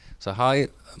So hi,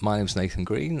 my name's Nathan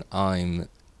Green. I'm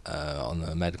on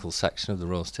the medical section of the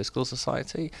Royal Statistical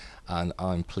Society, and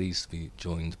I'm pleased to be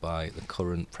joined by the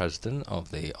current president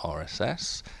of the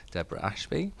RSS, Deborah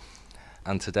Ashby.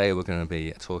 And today we're going to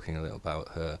be talking a little about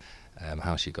her,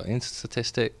 how she got into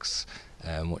statistics,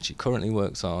 what she currently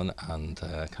works on, and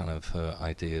kind of her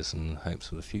ideas and hopes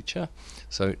for the future.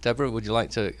 So Deborah, would you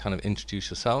like to kind of introduce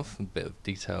yourself, a bit of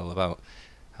detail about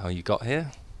how you got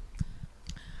here?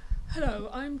 Hello,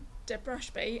 I'm Deborah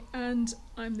Ashby and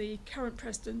I'm the current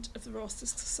president of the Royal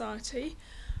Statistical Society.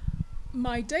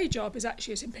 My day job is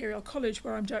actually at Imperial College,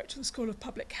 where I'm director of the School of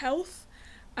Public Health,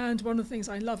 and one of the things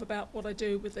I love about what I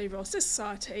do with the Royal Statistical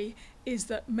Society is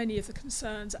that many of the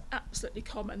concerns are absolutely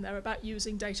common. They're about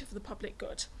using data for the public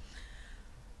good.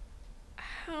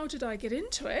 How did I get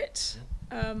into it?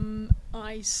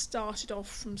 I started off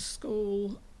from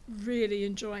school really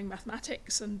enjoying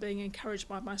mathematics and being encouraged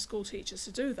by my school teachers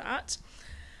to do that.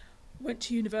 Went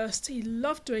to university,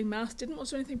 loved doing math, didn't want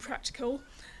to do anything practical,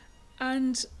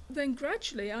 and then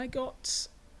gradually I got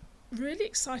really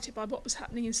excited by what was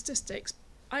happening in statistics.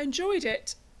 I enjoyed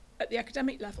it at the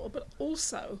academic level, but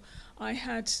also I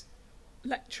had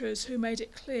lecturers who made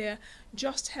it clear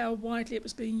just how widely it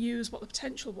was being used, what the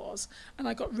potential was, and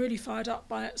I got really fired up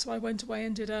by it, so I went away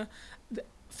and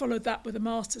followed that with a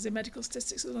master's in medical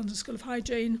statistics at the London School of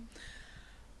Hygiene.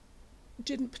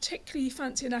 Didn't particularly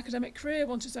fancy an academic career,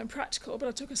 wanted to do practical, but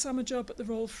I took a summer job at the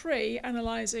Royal Free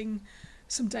analysing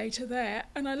some data there,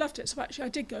 and I loved it. So actually I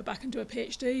did go back and do a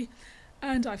PhD,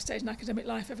 and I've stayed in academic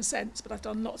life ever since, but I've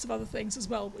done lots of other things as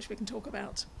well, which we can talk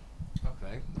about.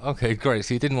 Okay, great.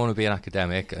 So you didn't want to be an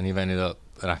academic, and you've ended up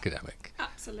an academic.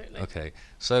 Absolutely. Okay.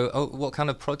 So what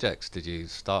kind of projects did you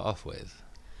start off with?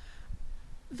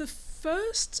 The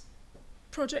first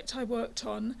project I worked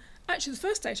on, actually the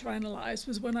first data I analysed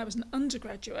was when I was an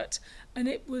undergraduate, and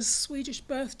it was Swedish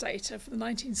birth data for the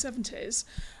 1970s,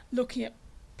 looking at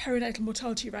perinatal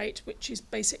mortality rate, which is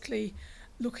basically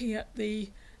looking at the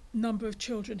number of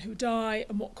children who die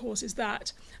and what causes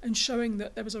that, and showing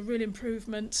that there was a real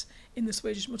improvement in the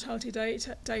Swedish mortality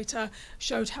data,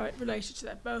 showed how it related to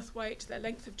their birth weight, their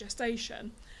length of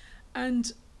gestation.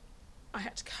 And I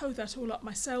had to code that all up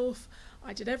myself.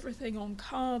 I did everything on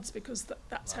cards because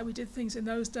that's how we did things in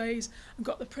those days, and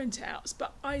got the printouts.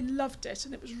 But I loved it,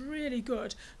 and it was really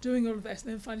good doing all of this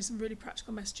and then finding some really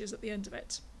practical messages at the end of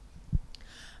it.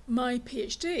 My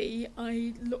PhD,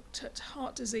 I looked at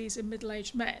heart disease in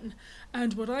middle-aged men,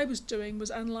 and what I was doing was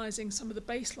analysing some of the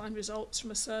baseline results from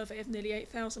a survey of nearly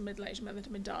 8,000 middle-aged men that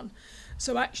had been done.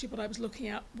 So actually what I was looking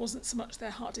at wasn't so much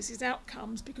their heart disease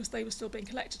outcomes, because they were still being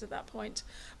collected at that point,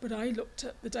 but I looked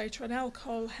at the data on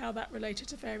alcohol, how that related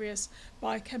to various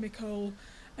biochemical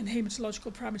and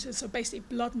haematological parameters, so basically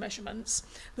blood measurements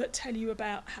that tell you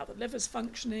about how the liver's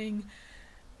functioning,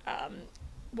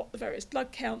 what the various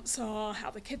blood counts are, how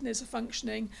the kidneys are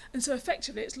functioning, and so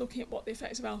effectively it's looking at what the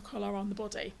effects of alcohol are on the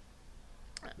body.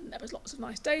 And there was lots of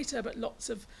nice data, but lots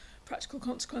of practical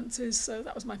consequences, so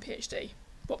that was my PhD.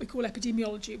 What we call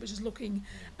epidemiology, which is looking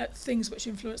at things which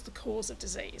influence the cause of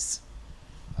disease.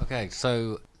 Okay,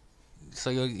 so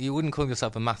you wouldn't call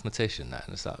yourself a mathematician then,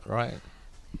 is that right?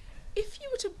 If you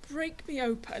were to break me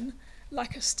open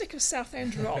like a stick of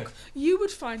Southend rock, you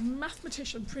would find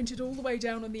mathematician printed all the way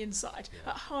down on the inside.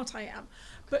 Yeah. At heart I am.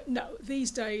 But no,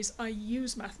 these days I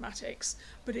use mathematics,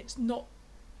 but it's not,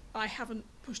 I haven't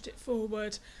pushed it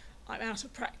forward, I'm out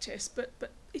of practice, but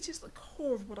it is the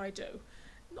core of what I do.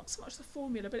 Not so much the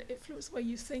formula, but it influences the way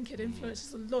you think, it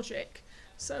influences the logic.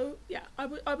 So yeah, I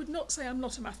would not say I'm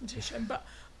not a mathematician, but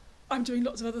I'm doing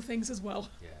lots of other things as well.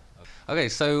 Yeah. Okay,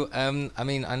 so I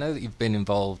mean, I know that you've been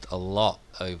involved a lot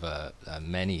over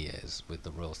many years with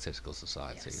the Royal Statistical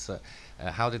Society. Yes. So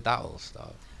how did that all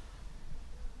start?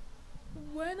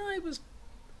 When I was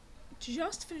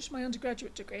just finished my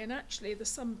undergraduate degree, and actually the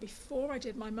summer before I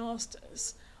did my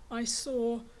master's, I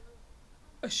saw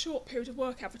a short period of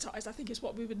work advertised, I think is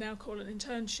what we would now call an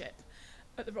internship,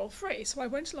 at the Royal Free. So I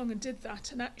went along and did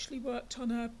that and actually worked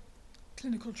on a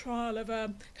clinical trial of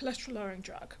a cholesterol-lowering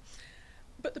drug.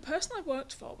 But the person I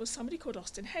worked for was somebody called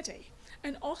Austin Heady.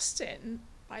 And Austin,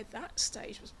 by that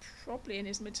stage, was probably in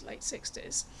his mid to late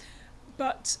 60s.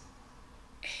 But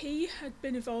he had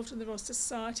been involved in the Royal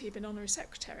Society, been honorary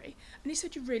secretary, and he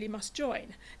said, you really must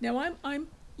join. Now, I'm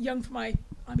young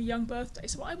I'm a young birthday,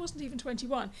 so I wasn't even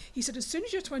 21. He said, as soon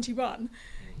as you're 21,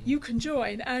 you can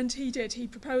join. And he did. He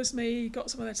proposed me, got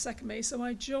someone there to second me, so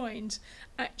I joined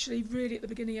actually really at the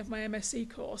beginning of my MSc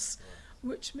course,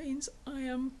 which means I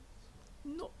am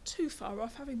not too far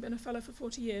off, having been a fellow for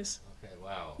 40 years. Okay,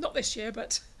 wow. Not this year,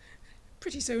 but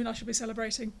pretty soon I shall be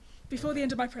celebrating, before the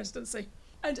end of my presidency.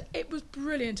 And it was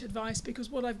brilliant advice, because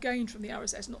what I've gained from the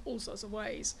RSS in all sorts of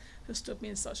ways has stood me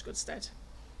in such good stead.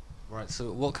 Right,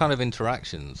 so what kind of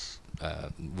interactions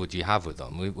would you have with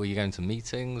them? Were you going to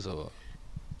meetings or...?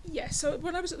 Yes, so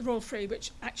when I was at the Royal Free,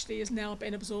 which actually has now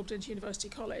been absorbed into University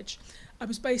College, I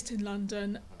was based in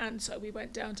London, and so we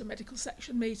went down to medical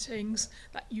section meetings.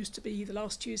 That used to be the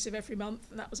last Tuesday of every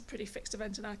month, and that was a pretty fixed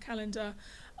event in our calendar.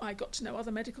 I got to know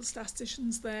other medical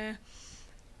statisticians there.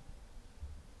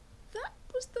 That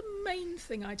was the main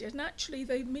thing I did, and actually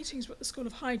the meetings were at the School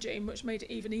of Hygiene, which made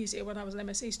it even easier when I was an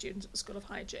MSc student at the School of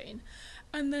Hygiene.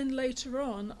 And then later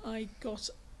on I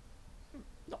got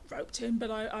not roped in,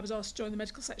 but I was asked to join the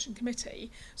medical section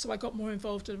committee, so I got more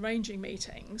involved in arranging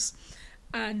meetings.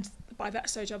 And by that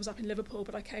stage I was up in Liverpool,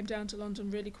 but I came down to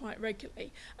London really quite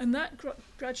regularly, and that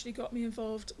gradually got me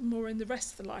involved more in the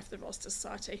rest of the life of the Royal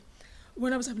Society.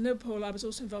 When I was up in Liverpool, I was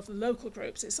also involved in the local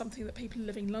groups. It's something that people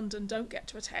living in London don't get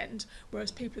to attend,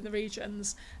 whereas people in the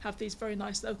regions have these very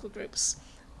nice local groups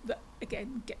that,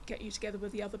 again, get you together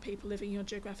with the other people living in your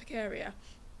geographic area.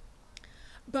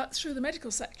 But through the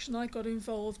medical section, I got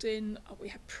involved in, we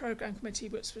had programme committee,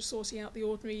 which was sorting out the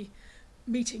ordinary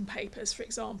meeting papers, for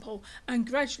example, and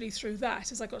gradually through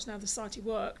that, as I got to know how the society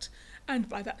worked, and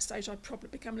by that stage I'd probably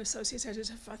become an associate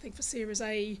editor, I think, for Series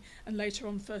A and later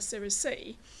on for Series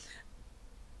C.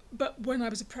 But when I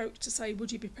was approached to say,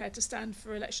 would you be prepared to stand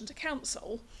for election to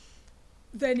council,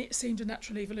 then it seemed a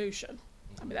natural evolution.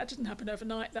 I mean, that didn't happen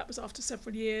overnight. That was after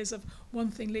several years of one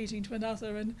thing leading to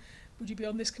another, and would you be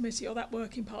on this committee or that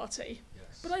working party?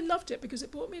 Yes. But I loved it because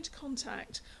it brought me into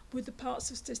contact with the parts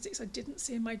of statistics I didn't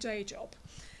see in my day job.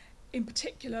 In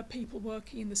particular, people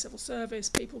working in the civil service,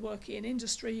 people working in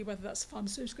industry, whether that's the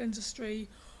pharmaceutical industry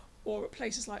or at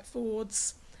places like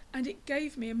Ford's. And it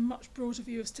gave me a much broader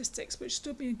view of statistics, which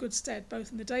stood me in good stead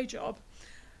both in the day job,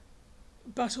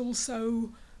 but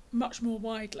also much more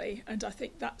widely. And I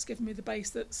think that's given me the base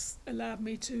that's allowed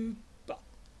me to, well,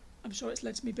 I'm sure it's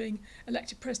led to me being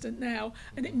elected president now,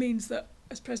 and it means that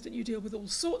as president you deal with all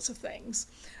sorts of things,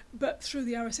 but through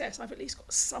the RSS I've at least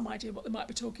got some idea what they might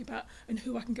be talking about and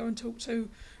who I can go and talk to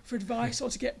for advice or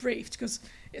to get briefed, because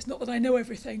it's not that I know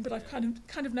everything, but I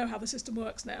kind of know how the system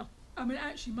works now. I mean,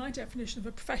 actually, my definition of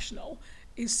a professional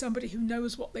is somebody who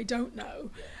knows what they don't know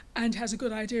and has a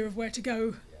good idea of where to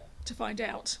go to find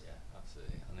out. Yeah,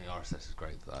 absolutely. And the RSS is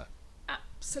great for that.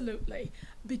 Absolutely.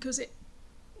 Because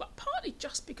partly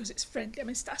just because it's friendly. I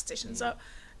mean, statisticians are,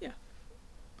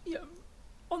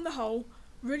 on the whole,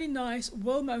 really nice,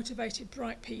 well-motivated,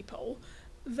 bright people.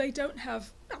 They don't have,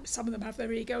 some of them have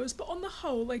their egos, but on the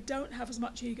whole they don't have as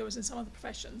much ego as in some other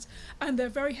professions, and they're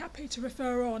very happy to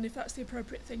refer on if that's the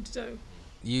appropriate thing to do.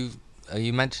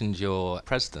 You mentioned your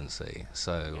presidency,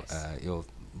 so yes. You're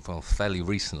fairly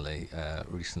recently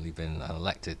been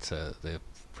elected to the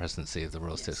presidency of the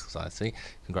Royal Statistical Society.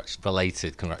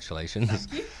 Belated congratulations.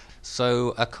 Thank you.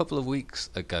 So a couple of weeks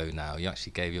ago now you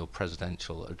actually gave your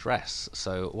presidential address,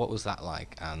 so what was that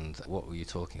like and what were you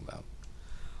talking about?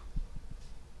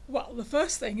 Well, the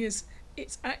first thing is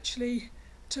it's actually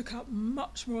took up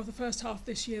much more of the first half of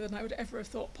this year than I would ever have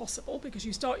thought possible, because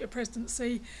you start your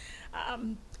presidency,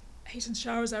 Hayton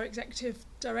Showers, our executive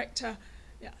director,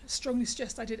 strongly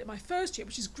suggests I did it my first year,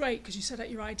 which is great because you set out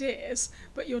your ideas,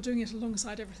 but you're doing it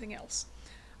alongside everything else.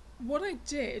 What I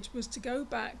did was to go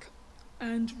back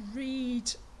and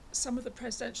read some of the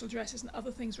presidential addresses and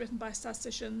other things written by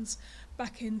statisticians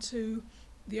back into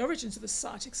the origins of the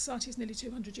society. The society is nearly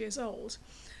 200 years old.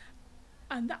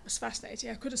 And that was fascinating.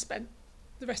 I could have spent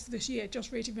the rest of this year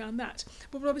just reading around that.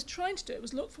 But what I was trying to do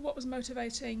was look for what was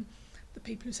motivating the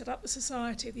people who set up the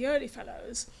society, the early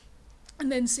fellows,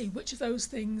 and then see which of those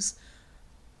things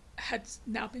had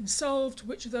now been solved,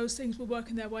 which of those things were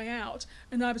working their way out.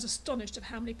 And I was astonished at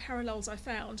how many parallels I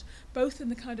found, both in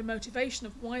the kind of motivation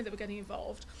of why they were getting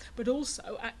involved, but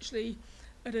also actually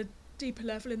at a deeper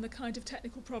level in the kind of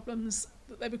technical problems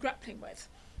that they were grappling with.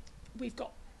 We've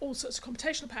got all sorts of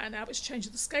computational power now, which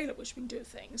changes the scale at which we can do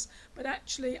things. But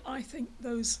actually, I think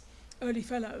those early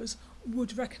fellows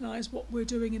would recognise what we're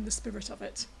doing in the spirit of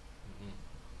it.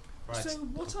 Mm-hmm. Right. So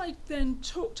what I then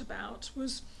talked about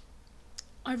was,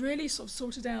 I really sort of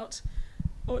sorted out,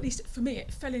 or at least for me,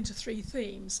 it fell into three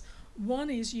themes.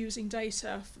 One is using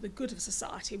data for the good of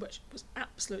society, which was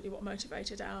absolutely what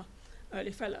motivated our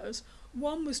early fellows.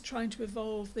 One was trying to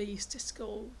evolve the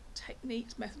statistical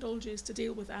techniques, methodologies to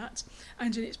deal with that,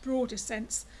 and in its broadest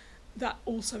sense, that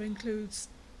also includes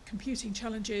computing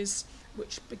challenges,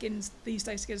 which begins these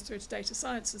days to get us through to data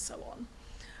science and so on.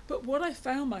 But what I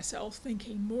found myself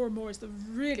thinking more and more is the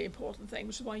really important thing,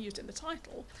 which is why I used it in the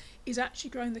title, is actually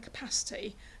growing the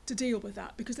capacity to deal with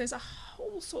that, because there's a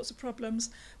whole sorts of problems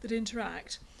that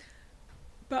interact.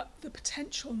 But the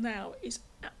potential now is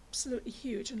absolutely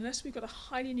huge. Unless we've got a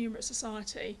highly numerate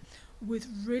society with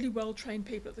really well-trained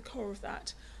people at the core of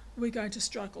that, we're going to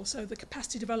struggle. So the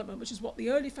capacity development, which is what the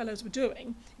early fellows were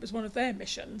doing, was one of their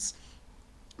missions.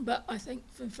 But I think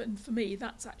for me,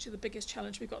 that's actually the biggest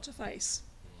challenge we've got to face.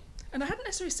 And I hadn't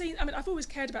necessarily seen, I mean, I've always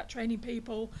cared about training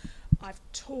people. I've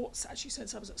taught, actually,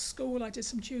 since I was at school. I did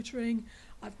some tutoring.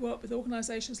 I've worked with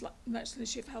organisations like the National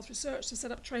Institute for Health Research to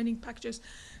set up training packages,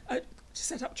 to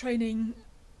set up training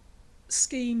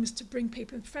schemes to bring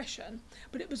people in the profession.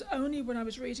 But it was only when I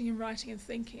was reading and writing and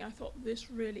thinking, I thought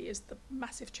this really is the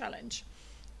massive challenge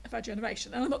of our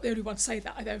generation. And I'm not the only one to say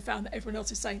that. I then found that everyone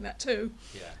else is saying that too.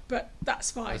 Yeah. But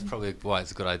that's fine. That's probably why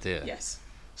it's a good idea. Yes.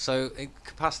 So in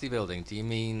capacity building, do you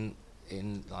mean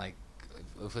in like,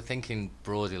 if we're thinking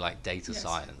broadly like data Yes.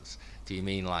 science, do you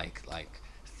mean like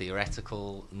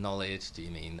theoretical knowledge? Do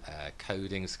you mean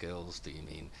coding skills? Do you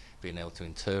mean being able to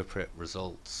interpret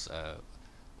results?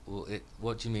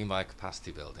 What do you mean by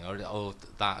capacity building, or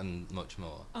that and much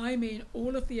more? I mean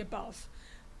all of the above.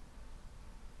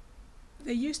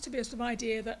 There used to be a sort of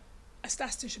idea that a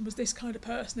statistician was this kind of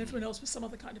person, everyone else was some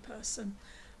other kind of person.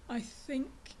 I think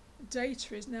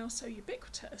data is now so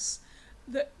ubiquitous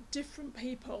that different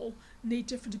people need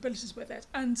different abilities with it,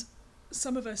 and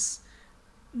some of us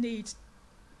need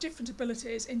different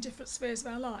abilities in different spheres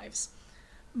of our lives.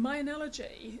 My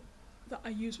analogy that I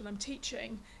use when I'm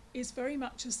teaching is very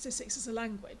much as statistics as a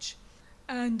language,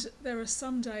 and there are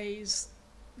some days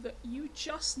that you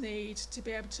just need to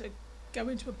be able to go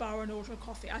into a bar and order a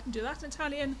coffee. I can do that in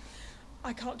Italian.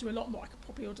 I can't do a lot more. I could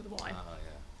probably order the wine.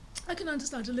 I can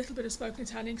understand a little bit of spoken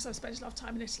Italian because I've spent a lot of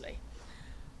time in Italy.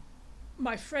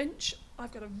 My French,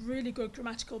 I've got a really good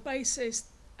grammatical basis,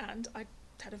 and I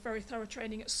had a very thorough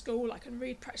training at school. I can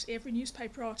read practically every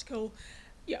newspaper article,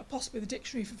 possibly the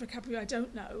dictionary for vocabulary I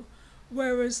don't know,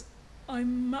 whereas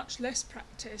I'm much less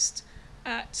practiced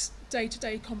at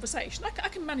day-to-day conversation. I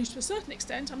can manage to a certain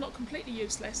extent, I'm not completely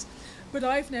useless, but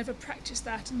I've never practiced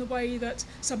that in the way that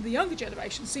some of the younger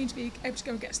generations seem to be able to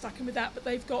go and get stuck in with that, but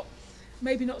they've got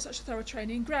maybe not such a thorough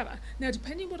training in grammar. Now,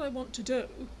 depending what I want to do,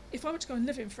 if I were to go and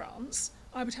live in France,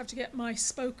 I would have to get my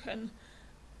spoken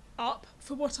up.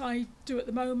 For what I do at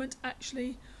the moment,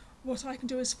 actually, what I can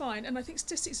do is fine. And I think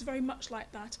statistics are very much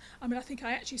like that. I mean, I think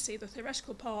I actually see the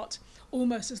theoretical part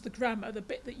almost as the grammar, the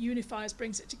bit that unifies,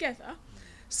 brings it together.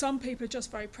 Some people are just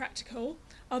very practical,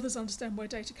 others understand where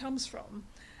data comes from.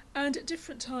 And at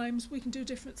different times, we can do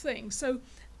different things.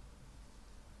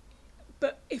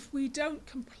 But if we don't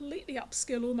completely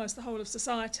upskill almost the whole of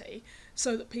society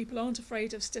so that people aren't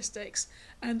afraid of statistics,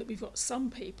 and that we've got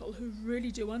some people who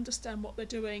really do understand what they're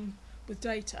doing with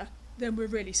data, then we're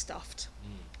really stuffed.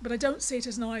 But I don't see it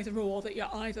as an either or, that you're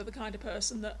either the kind of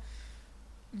person that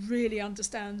really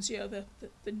understands the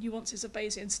nuances of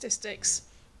Bayesian statistics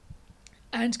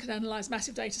and can analyse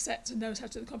massive data sets and knows how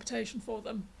to do the computation for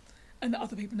them, and that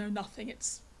other people know nothing.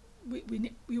 We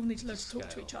all need to learn to talk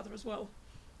to each other as well.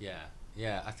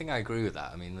 Yeah, I think I agree with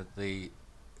that. I mean, the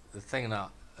thing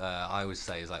that I always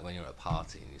say is, like, when you're at a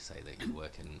party and you say that you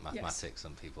work in mathematics, Yes.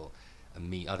 some people, I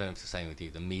don't know if it's the same with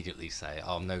you, they immediately say,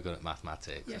 oh, I'm no good at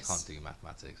mathematics, Yes. I can't do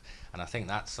mathematics. And I think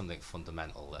that's something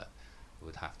fundamental that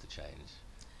would have to change.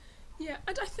 Yeah,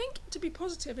 and I think, to be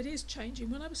positive, it is changing.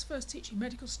 When I was first teaching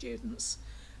medical students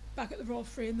back at the Royal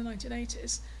Free in the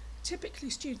 1980s, typically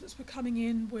students were coming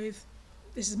in with,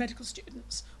 this is medical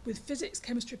students, with physics,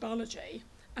 chemistry, biology,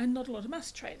 and not a lot of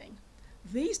maths training.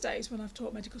 These days, when I've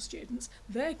taught medical students,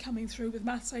 they're coming through with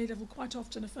maths A level, quite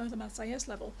often a further maths AS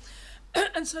level.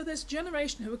 And so there's a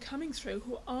generation who are coming through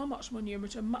who are much more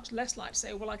numerate and much less likely to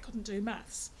say, well, I couldn't do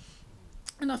maths.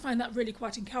 And I find that really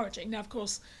quite encouraging. Now, of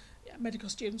course, medical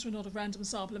students are not a random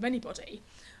sample of anybody,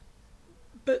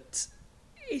 but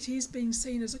it is being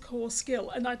seen as a core skill,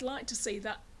 and I'd like to see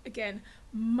that, again,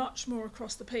 much more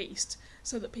across the piece,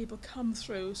 so that people come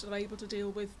through sort of able to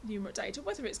deal with numerate data,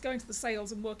 whether it's going to the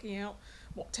sales and working out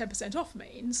what 10% off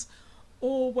means,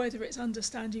 or whether it's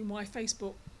understanding why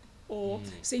Facebook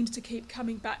seems to keep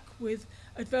coming back with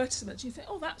advertisements. You think,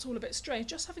 oh, that's all a bit strange.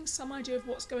 Just having some idea of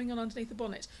what's going on underneath the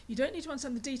bonnet. You don't need to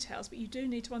understand the details, but you do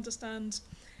need to understand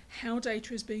how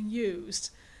data is being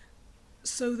used,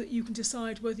 so that you can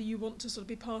decide whether you want to sort of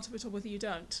be part of it or whether you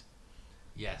don't.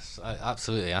 Yes,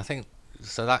 absolutely. I think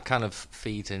so. That kind of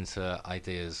feeds into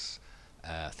ideas,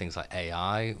 things like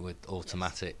AI with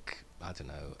automatic I don't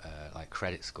know, like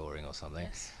credit scoring or something.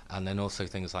 Yes. And then also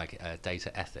things like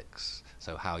data ethics,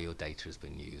 so how your data has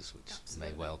been used, which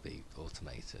Absolutely. may well be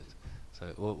automated. So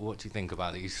what do you think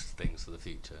about these things for the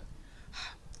future?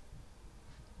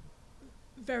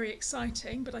 Very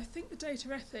exciting, but I think the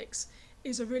data ethics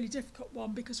is a really difficult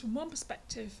one, because from one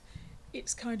perspective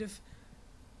it's kind of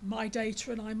my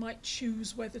data and I might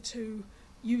choose whether to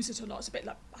use it or not. It's a bit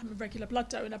like I'm a regular blood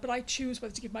donor, but I choose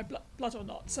whether to give my blood or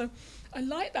not. So I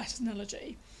like that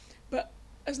analogy, but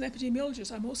as an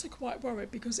epidemiologist I'm also quite worried,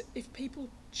 because if people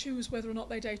choose whether or not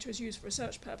their data is used for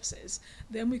research purposes,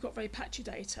 then we've got very patchy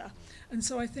data. And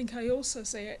so I think I also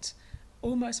see it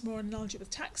almost more an analogy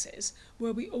with taxes,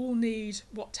 where we all need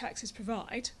what taxes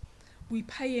provide. We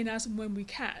pay in as and when we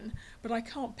can, but I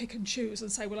can't pick and choose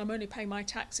and say, well, I'm only paying my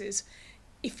taxes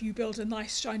if you build a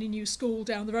nice shiny new school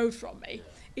down the road from me.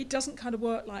 It doesn't kind of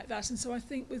work like that. And so I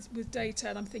think with data,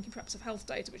 and I'm thinking perhaps of health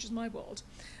data, which is my world,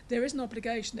 there is an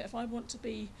obligation that if I want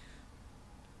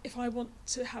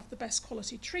to have the best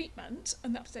quality treatment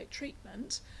and up-to-date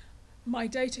treatment, my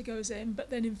data goes in, but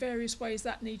then in various ways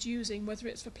that needs using, whether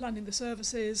it's for planning the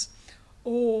services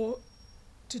or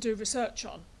to do research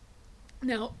on.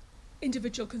 Now,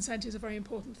 individual consent is a very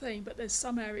important thing, but there's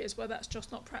some areas where that's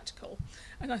just not practical.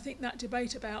 And I think that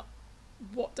debate about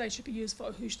what data should be used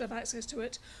for, who should have access to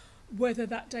it, whether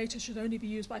that data should only be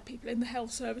used by people in the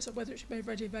health service or whether it should be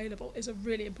readily available, is a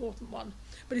really important one.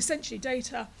 But essentially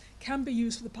data can be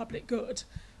used for the public good,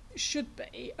 should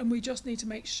be, and we just need to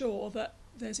make sure that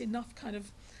there's enough kind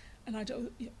of, and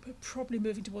we're probably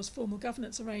moving towards formal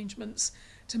governance arrangements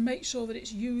to make sure that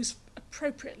it's used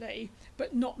appropriately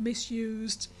but not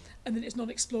misused, and that it's not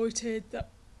exploited, that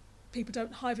people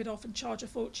don't hive it off and charge a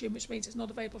fortune, which means it's not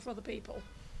available for other people.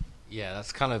 Yeah,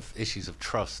 that's kind of issues of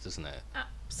trust, isn't it?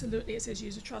 Absolutely, it's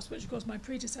issues of trust, which of course my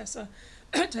predecessor,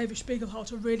 David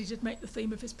Spiegelhalter, really did make the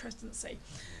theme of his presidency,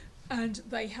 and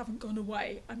they haven't gone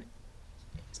away. I mean,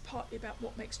 it's partly about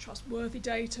what makes trustworthy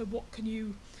data,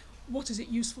 what is it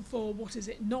useful for, what is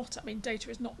it not. I mean,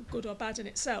 data is not good or bad in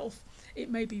itself. It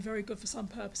may be very good for some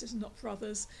purposes and not for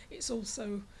others. It's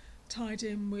also tied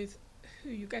in with who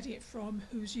you're getting it from,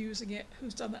 who's using it,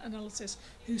 who's done that analysis,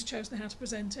 who's chosen how to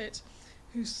present it,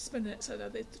 who's spending it. So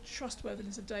that the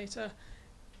trustworthiness of data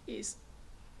it's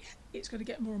going to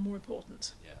get more and more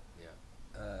important. Yeah.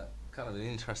 Kind of in the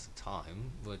interest of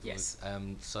time, Yes.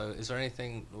 so is there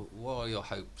anything, what are your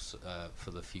hopes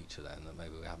for the future then that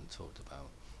maybe we haven't talked about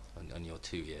on your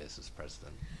 2 years as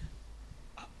president?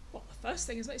 Well, the first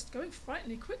thing is that it's going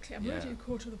frighteningly quickly. I'm already a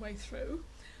quarter of the way through.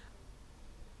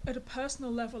 At a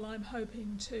personal level, I'm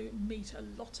hoping to meet a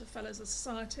lot of fellows of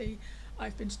society.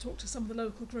 I've been to talk to some of the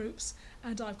local groups,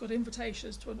 and I've got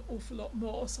invitations to an awful lot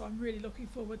more, so I'm really looking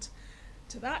forward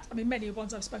to that. I mean, many of the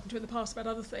ones I've spoken to in the past about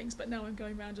other things, but now I'm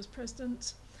going round as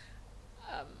president.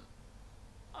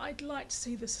 I'd like to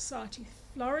see the society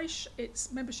flourish.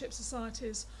 Its membership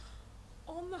societies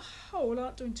on the whole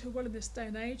aren't doing too well in this day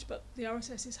and age, but the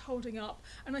RSS is holding up,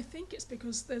 and I think it's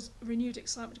because there's renewed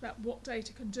excitement about what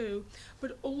data can do,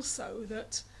 but also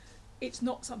that it's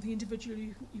not something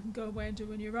individually you can go away and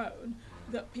do on your own,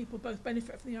 that people both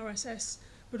benefit from the RSS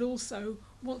but also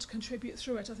want to contribute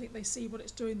through it. I think they see what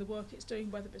it's doing, the work it's doing,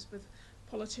 whether it's with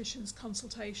politicians,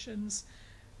 consultations,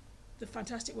 the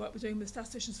fantastic work we're doing with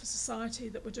Statisticians for Society,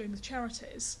 that we're doing with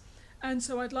charities. And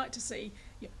so I'd like to see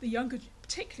the younger,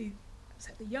 particularly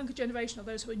the younger generation of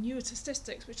those who are newer to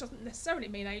statistics, which doesn't necessarily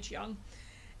mean age young,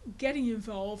 getting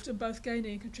involved and both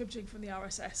gaining and contributing from the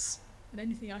RSS. And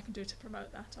anything I can do to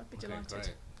promote that, I'd be delighted.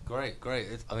 Great.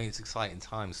 It's exciting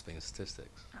times speaking of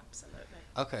statistics. Absolutely.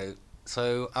 Okay,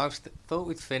 so I thought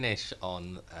we'd finish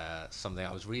on something.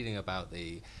 I was reading about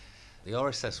the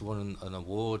RSS won an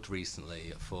award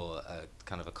recently for a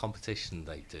kind of a competition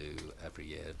they do every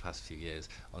year, the past few years,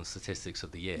 on statistics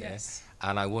of the year. Yes.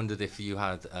 And I wondered if you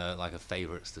had like a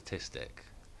favourite statistic.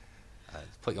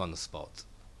 Put you on the spot.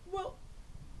 Well,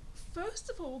 first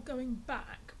of all, going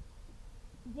back,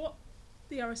 what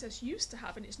the RSS used to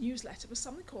have in its newsletter was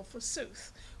something called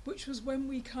Forsooth, which was when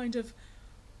we kind of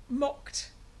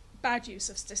mocked bad use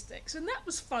of statistics. And that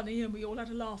was funny and we all had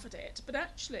a laugh at it. But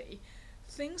actually,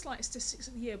 things like Statistics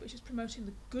of the Year, which is promoting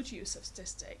the good use of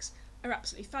statistics, are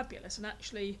absolutely fabulous. And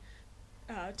actually,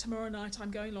 tomorrow night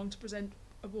I'm going along to present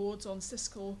awards on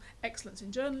statistical excellence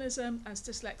in journalism and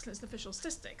statistical excellence in official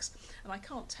statistics. And I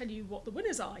can't tell you what the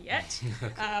winners are yet,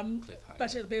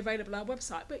 but it'll be available on our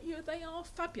website. But they are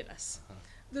fabulous.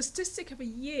 The Statistic of a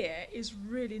Year is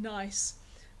really nice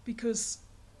because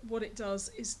what it does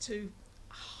is to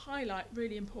highlight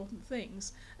really important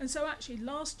things. And so actually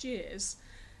last year's,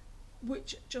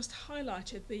 which just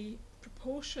highlighted the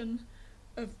proportion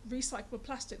of recyclable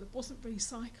plastic that wasn't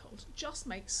recycled just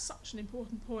makes such an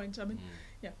important point. I mean,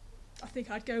 yeah, I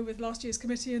think I'd go with last year's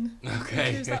committee and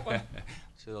choose that one.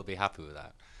 Sure, they'll be happy with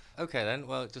that. Okay then,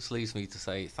 well, it just leaves me to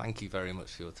say thank you very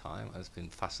much for your time. It's been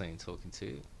fascinating talking to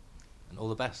you, and all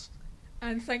the best.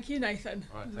 And thank you, Nathan.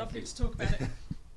 Right, Lovely you. to talk about it.